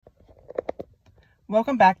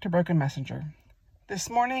Welcome back to Broken Messenger. This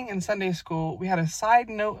morning in Sunday school, we had a side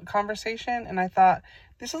note conversation, and I thought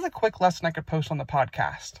this is a quick lesson I could post on the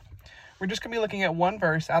podcast. We're just going to be looking at one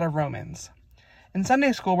verse out of Romans. In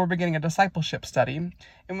Sunday school, we're beginning a discipleship study,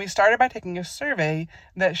 and we started by taking a survey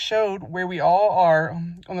that showed where we all are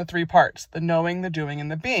on the three parts: the knowing, the doing, and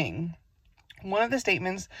the being. One of the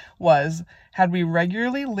statements was, had we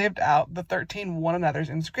regularly lived out the 13 one another's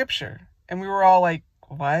in Scripture? And we were all like,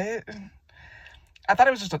 what? I thought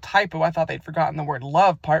it was just a typo. I thought they'd forgotten the word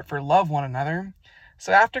love part for love one another.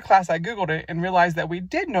 So after class, I Googled it and realized that we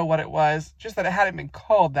did know what it was, just that it hadn't been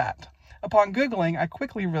called that. Upon Googling, I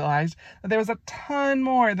quickly realized that there was a ton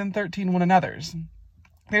more than 13 one another's.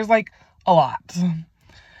 There's like a lot.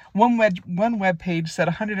 One web page said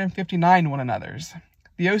 159 one another's.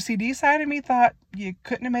 The OCD side of me thought you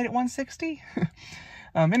couldn't have made it 160.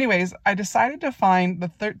 Anyways, I decided to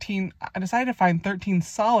find 13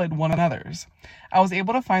 solid one another's. I was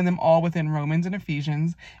able to find them all within Romans and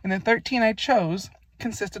Ephesians, and the 13 I chose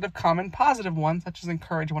consisted of common positive ones, such as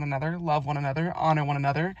encourage one another, love one another, honor one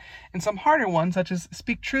another, and some harder ones, such as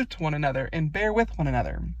speak truth to one another and bear with one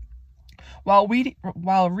another. While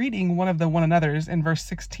reading one of the one another's in verse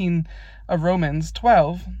 16 of Romans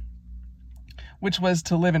 12, which was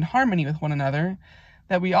to live in harmony with one another,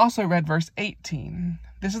 that we also read verse 18.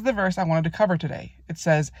 This is the verse I wanted to cover today. It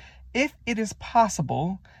says, if it is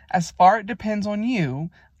possible, as far it depends on you,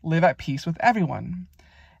 live at peace with everyone.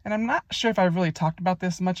 And I'm not sure if I've really talked about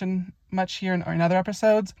this much here or in other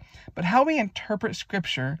episodes, but how we interpret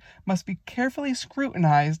Scripture must be carefully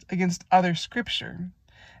scrutinized against other Scripture.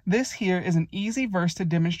 This here is an easy verse to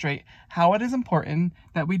demonstrate how it is important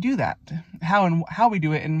that we do that, how we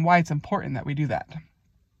do it, and why it's important that we do that.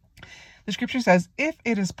 The Scripture says, if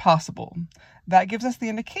it is possible. That gives us the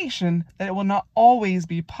indication that it will not always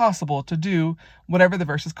be possible to do whatever the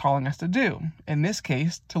verse is calling us to do. In this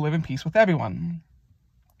case, to live in peace with everyone.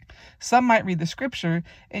 Some might read the Scripture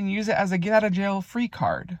and use it as a get-out-of-jail-free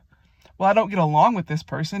card. Well, I don't get along with this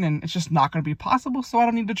person, and it's just not going to be possible, so I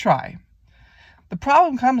don't need to try. The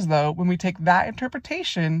problem comes, though, when we take that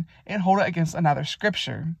interpretation and hold it against another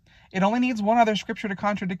Scripture. It only needs one other Scripture to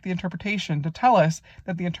contradict the interpretation to tell us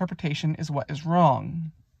that the interpretation is what is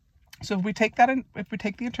wrong. So if we take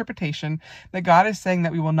the interpretation that God is saying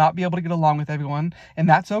that we will not be able to get along with everyone, and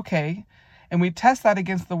that's okay, and we test that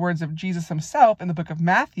against the words of Jesus himself in the book of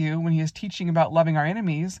Matthew when he is teaching about loving our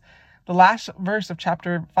enemies, the last verse of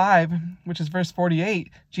chapter 5, which is verse 48,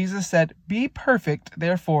 Jesus said, be perfect,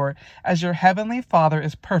 therefore, as your heavenly Father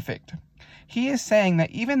is perfect. He is saying that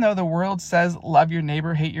even though the world says love your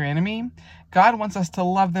neighbor, hate your enemy, God wants us to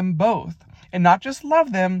love them both. And not just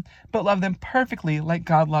love them, but love them perfectly like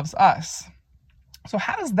God loves us. So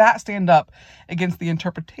how does that stand up against the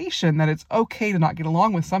interpretation that it's okay to not get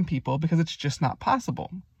along with some people because it's just not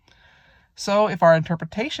possible? So if our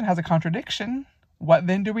interpretation has a contradiction, what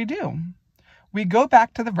then do? We go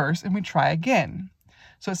back to the verse and we try again.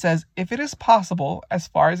 So it says, if it is possible, as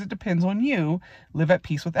far as it depends on you, live at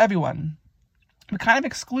peace with everyone. We kind of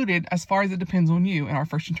excluded as far as it depends on you in our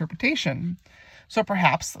first interpretation. So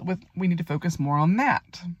perhaps we need to focus more on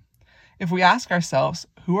that. If we ask ourselves,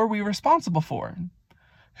 who are we responsible for?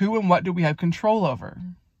 Who and what do we have control over?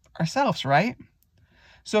 Ourselves, right?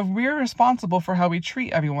 So if we're responsible for how we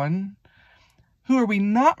treat everyone, who are we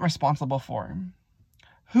not responsible for?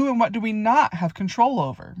 Who and what do we not have control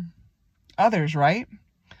over? Others, right?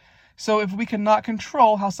 So if we cannot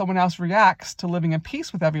control how someone else reacts to living in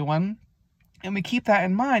peace with everyone, and we keep that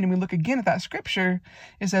in mind and we look again at that Scripture,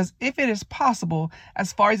 it says, if it is possible,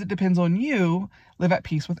 as far as it depends on you, live at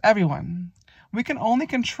peace with everyone. We can only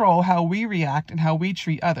control how we react and how we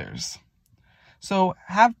treat others. So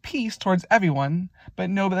have peace towards everyone,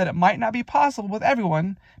 but know that it might not be possible with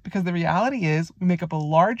everyone, because the reality is we make up a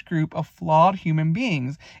large group of flawed human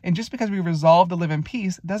beings. And just because we resolve to live in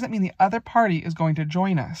peace doesn't mean the other party is going to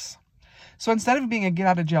join us. So instead of being a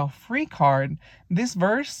get-out-of-jail-free card, this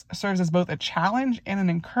verse serves as both a challenge and an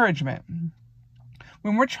encouragement.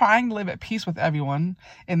 When we're trying to live at peace with everyone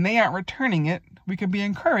and they aren't returning it, we can be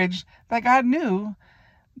encouraged that God knew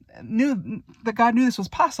this was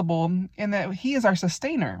possible and that He is our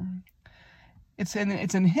sustainer. It's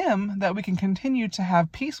in Him that we can continue to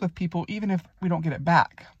have peace with people even if we don't get it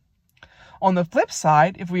back. On the flip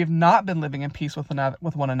side, if we have not been living in peace with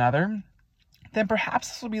one another, then perhaps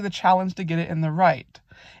this will be the challenge to get it in the right.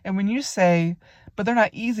 And when you say, but they're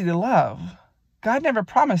not easy to love, God never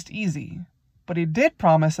promised easy, but He did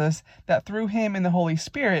promise us that through Him and the Holy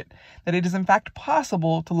Spirit, that it is in fact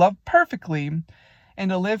possible to love perfectly and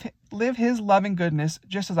to live His loving goodness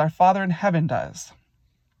just as our Father in heaven does.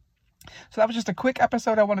 So that was just a quick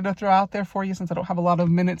episode I wanted to throw out there for you since I don't have a lot of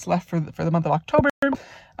minutes left for the month of October.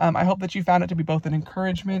 I hope that you found it to be both an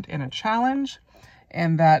encouragement and a challenge,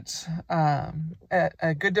 and that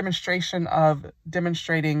a good demonstration of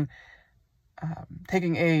demonstrating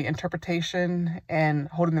taking a interpretation and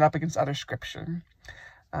holding it up against other scripture.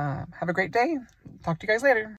 Have a great day. Talk to you guys later.